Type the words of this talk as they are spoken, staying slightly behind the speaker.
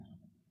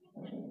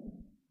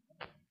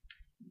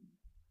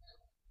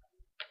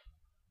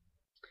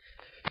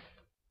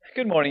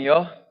Good morning,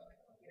 y'all.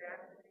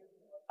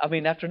 I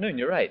mean, afternoon,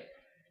 you're right.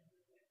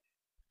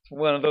 It's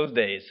one of those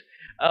days.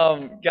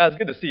 Guys,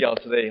 good to see y'all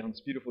today on this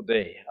beautiful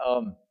day.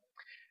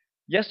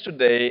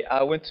 Yesterday,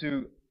 I went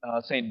to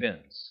St.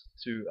 Ben's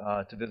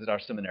to visit our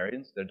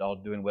seminarians. They're all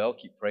doing well.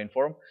 Keep praying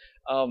for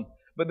them.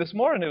 But this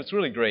morning, it was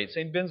really great.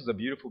 St. Ben's is a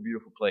beautiful,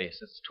 beautiful place.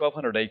 It's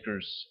 1,200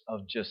 acres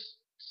of just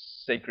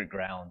sacred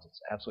grounds.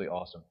 It's absolutely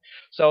awesome.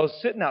 So I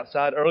was sitting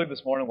outside early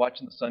this morning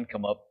watching the sun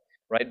come up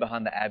right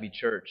behind the Abbey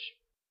Church.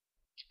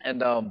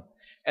 And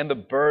the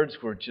birds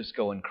were just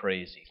going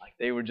crazy. Like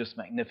they were just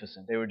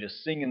magnificent. They were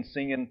just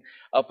singing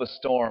up a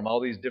storm,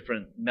 all these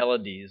different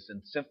melodies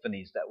and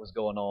symphonies that was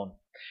going on.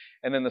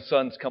 And then the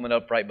sun's coming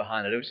up right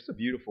behind it. It was just a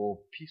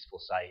beautiful, peaceful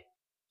sight.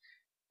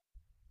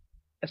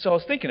 And so I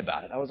was thinking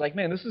about it. I was like,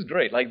 man, this is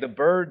great. Like the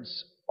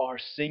birds are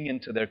singing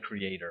to their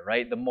creator,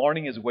 right? The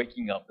morning is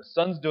waking up. The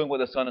sun's doing what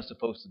the sun is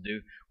supposed to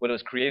do, what it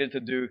was created to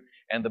do,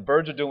 and the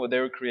birds are doing what they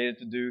were created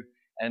to do.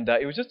 And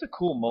it was just a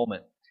cool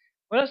moment.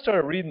 When I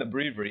started reading the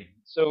breviary,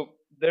 so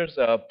there's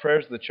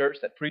prayers of the church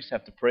that priests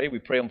have to pray. We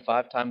pray them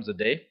 5 times a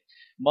day.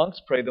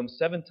 Monks pray them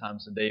 7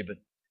 times a day, but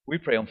we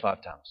pray them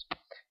 5 times.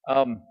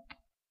 Um,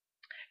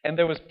 and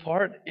there was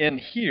part in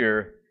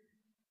here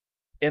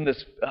in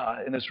this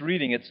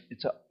reading.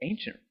 It's an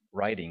ancient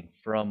writing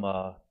from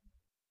a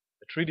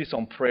treatise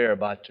on prayer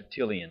by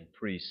Tertullian,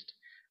 priest.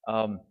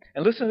 And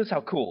listen to this, how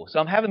cool. So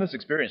I'm having this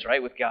experience,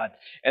 right, with God.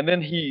 And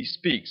then he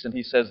speaks and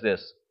he says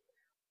this: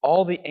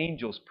 all the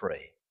angels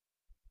pray.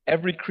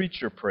 Every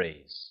creature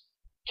prays.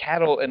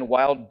 Cattle and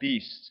wild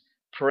beasts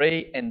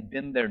pray and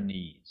bend their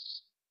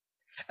knees.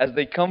 As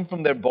they come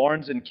from their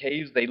barns and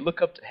caves, they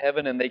look up to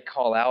heaven and they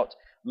call out,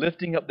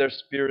 lifting up their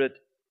spirit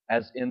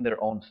as in their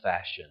own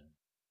fashion.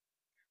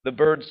 The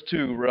birds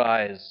too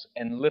rise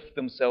and lift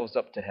themselves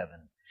up to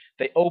heaven.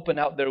 They open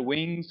out their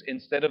wings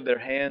instead of their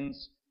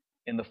hands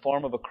in the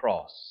form of a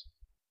cross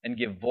and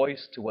give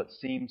voice to what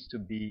seems to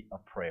be a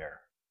prayer.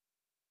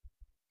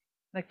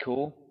 Isn't that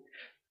cool?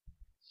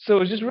 So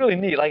it's just really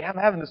neat. Like I'm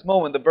having this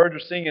moment, the birds are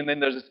singing, and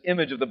then there's this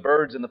image of the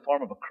birds in the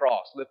form of a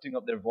cross, lifting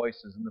up their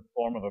voices in the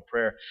form of a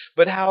prayer.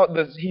 But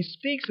he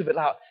speaks of it,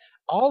 how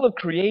all of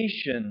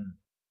creation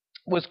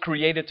was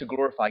created to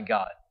glorify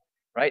God,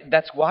 right?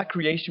 That's why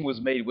creation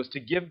was made, was to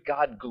give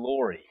God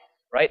glory,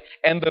 right?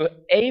 And the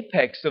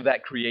apex of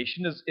that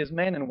creation is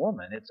man and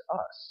woman. It's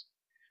us.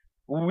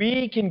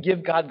 We can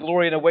give God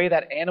glory in a way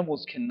that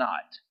animals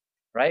cannot,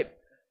 right?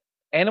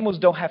 Animals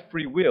don't have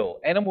free will.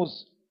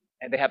 Animals,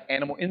 and they have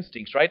animal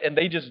instincts, right? And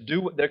they just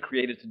do what they're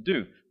created to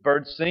do.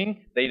 Birds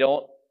sing, they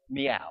don't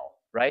meow,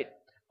 right?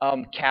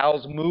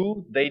 Cows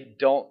moo, they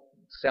don't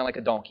sound like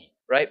a donkey,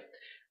 right?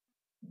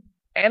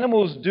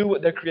 Animals do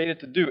what they're created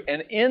to do.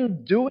 And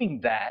in doing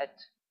that,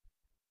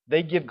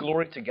 they give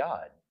glory to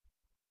God,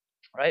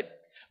 right?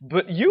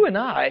 But you and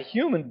I,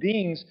 human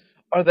beings,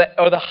 are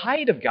the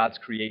height of God's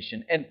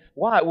creation. And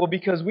why? Well,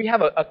 because we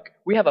have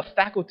a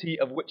faculty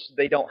of which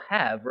they don't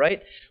have,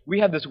 right?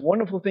 We have this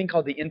wonderful thing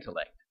called the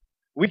intellect.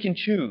 We can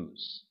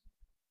choose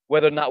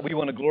whether or not we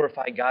want to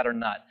glorify God or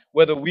not,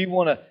 whether we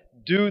want to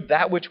do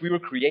that which we were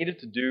created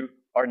to do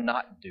or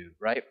not do,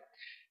 right?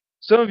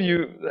 Some of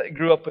you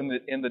grew up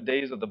in the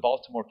days of the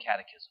Baltimore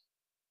Catechism.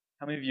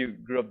 How many of you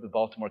grew up with the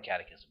Baltimore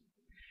Catechism?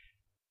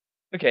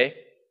 Okay,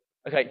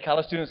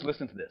 college students,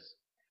 listen to this.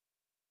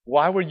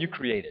 Why were you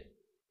created?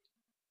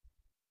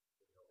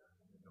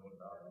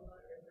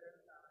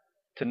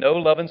 To know,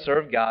 love, and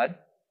serve God,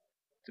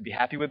 to be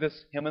happy with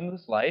Him in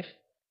this life,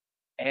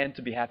 and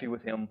to be happy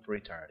with Him for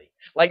eternity.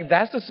 Like,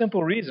 that's the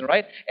simple reason,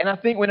 right? And I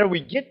think whenever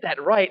we get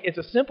that right, it's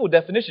a simple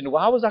definition.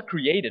 Why was I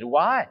created?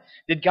 Why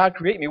did God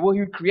create me? Well,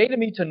 He created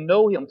me to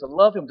know Him, to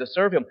love Him, to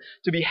serve Him,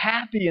 to be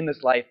happy in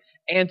this life,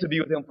 and to be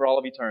with Him for all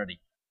of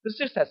eternity. It's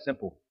just that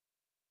simple.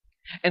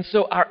 And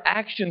so our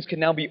actions can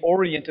now be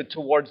oriented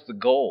towards the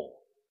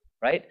goal,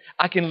 right?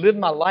 I can live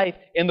my life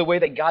in the way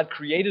that God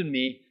created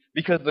me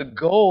because the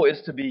goal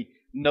is to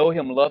know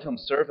Him, love Him,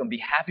 serve Him, be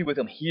happy with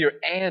Him here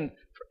and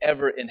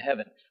forever in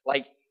heaven.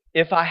 Like,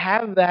 if I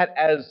have that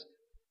as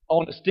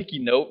on a sticky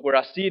note where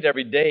I see it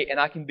every day and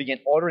I can begin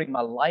ordering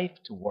my life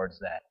towards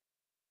that,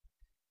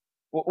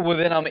 well,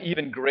 then I'm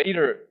even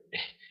greater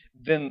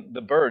than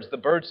the birds. The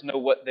birds know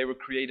what they were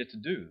created to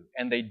do,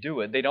 and they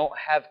do it. They don't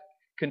have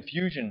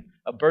confusion.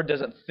 A bird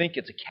doesn't think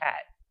it's a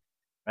cat,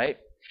 right?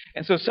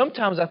 And so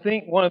sometimes I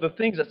think one of the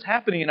things that's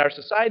happening in our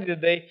society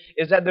today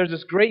is that there's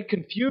this great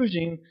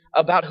confusion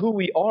about who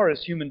we are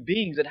as human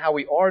beings and how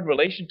we are in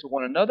relation to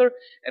one another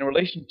and in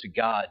relation to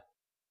God,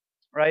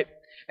 right?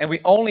 And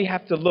we only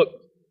have to look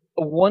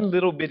at one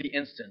little bitty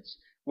instance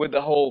with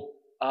the whole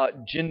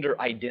gender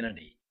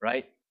identity,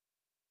 right?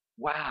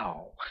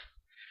 Wow.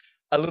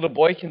 A little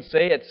boy can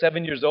say at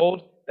 7 years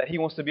old that he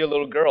wants to be a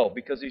little girl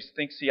because he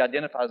thinks he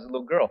identifies as a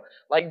little girl.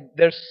 Like,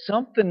 there's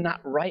something not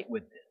right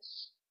with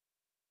this,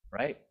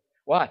 right?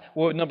 Why?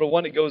 Well, number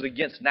one, it goes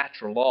against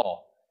natural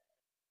law.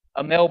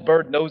 A male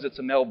bird knows it's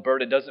a male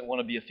bird. It doesn't want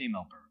to be a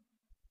female bird,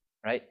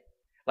 right?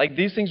 Like,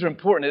 these things are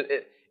important.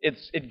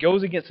 it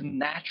goes against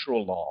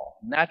natural law.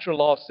 Natural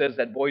law says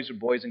that boys are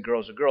boys and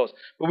girls are girls.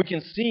 But we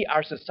can see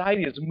our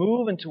society is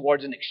moving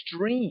towards an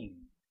extreme.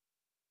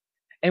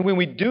 And when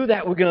we do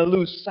that, we're going to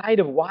lose sight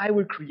of why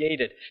we're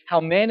created, how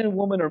man and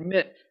woman are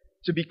meant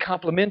to be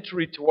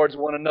complementary towards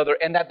one another,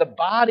 and that the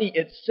body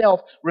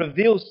itself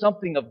reveals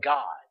something of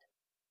God.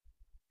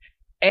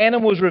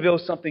 Animals reveal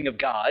something of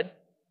God.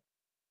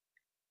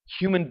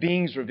 Human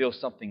beings reveal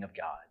something of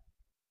God.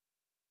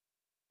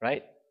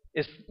 Right?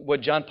 It's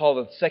what John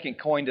Paul II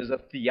coined as a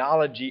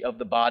theology of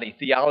the body.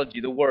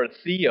 Theology, the word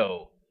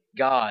theo,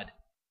 God.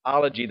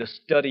 Ology, the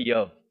study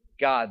of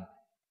God.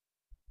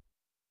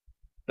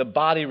 The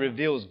body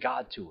reveals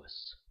God to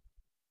us.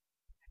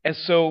 And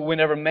so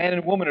whenever man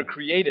and woman are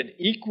created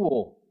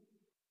equal,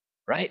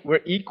 right?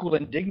 We're equal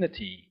in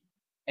dignity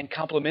and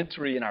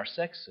complementary in our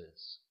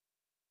sexes.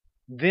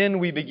 Then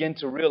we begin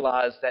to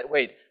realize that,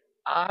 wait,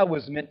 I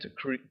was meant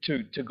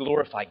to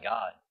glorify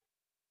God.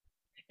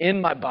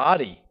 In my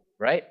body,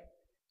 right?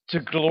 To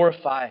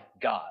glorify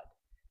God,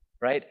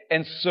 right?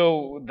 And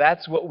so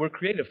that's what we're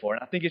created for.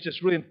 And I think it's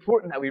just really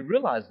important that we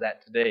realize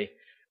that today,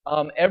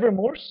 ever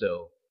more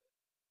so,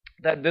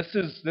 that this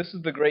is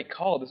the great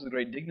call, this is the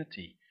great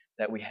dignity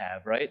that we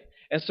have, right?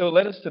 And so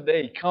let us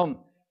today come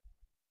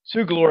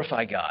to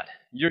glorify God.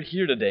 You're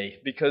here today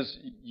because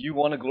you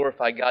want to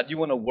glorify God. You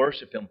want to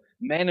worship Him.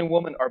 Man and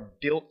woman are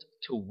built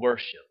to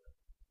worship.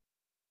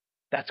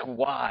 That's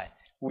why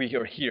we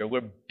are here.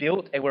 We're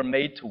built and we're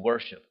made to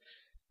worship.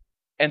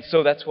 And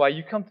so that's why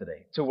you come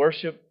today, to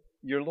worship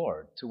your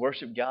Lord, to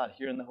worship God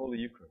here in the Holy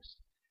Eucharist,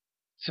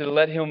 to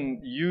let Him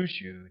use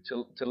you,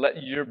 to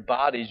let your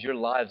bodies, your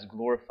lives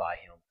glorify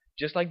Him.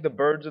 Just like the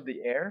birds of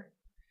the air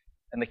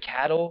and the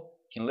cattle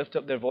can lift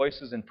up their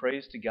voices in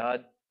praise to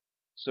God,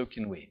 so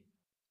can we.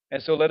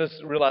 And so let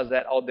us realize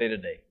that all day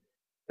today,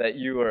 that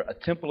you are a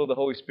temple of the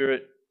Holy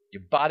Spirit.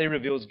 Your body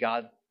reveals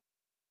God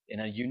in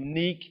a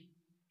unique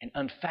and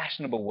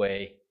unfashionable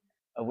way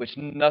of which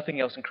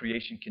nothing else in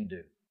creation can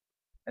do.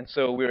 And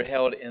so we're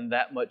held in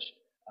that much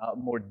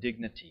more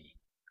dignity,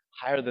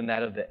 higher than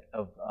that of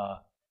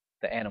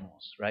the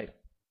animals, right?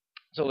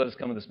 So let us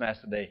come to this Mass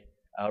today,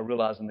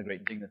 realizing the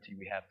great dignity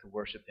we have to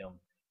worship Him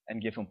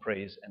and give Him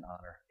praise and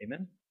honor.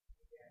 Amen?